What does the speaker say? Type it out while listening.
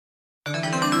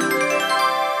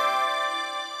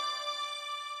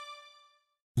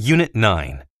Unit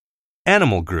 9.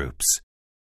 Animal Groups.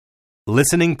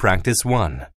 Listening Practice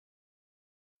 1.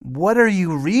 What are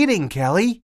you reading,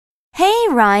 Kelly? Hey,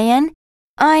 Ryan.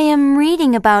 I am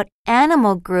reading about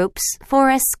animal groups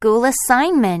for a school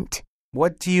assignment.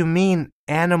 What do you mean,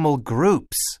 animal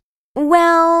groups?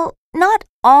 Well, not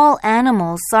all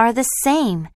animals are the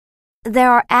same. There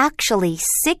are actually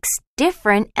 6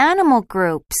 different animal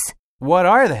groups. What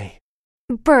are they?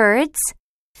 Birds,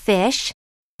 fish,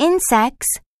 insects,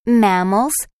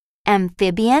 mammals,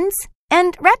 amphibians,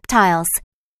 and reptiles.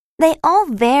 They all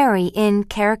vary in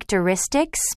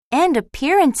characteristics and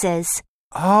appearances.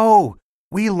 Oh,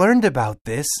 we learned about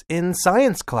this in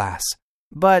science class,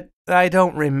 but I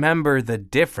don't remember the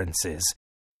differences.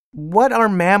 What are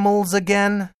mammals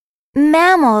again?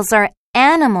 Mammals are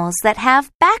animals that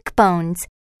have backbones.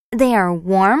 They are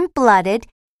warm-blooded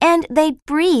and they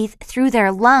breathe through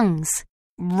their lungs.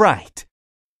 Right.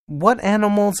 What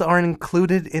animals are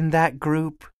included in that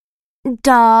group?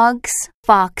 Dogs,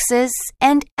 foxes,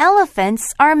 and elephants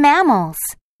are mammals.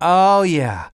 Oh,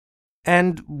 yeah.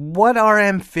 And what are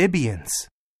amphibians?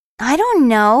 I don't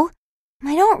know.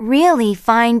 I don't really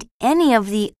find any of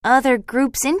the other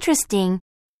groups interesting,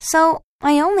 so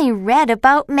I only read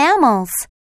about mammals.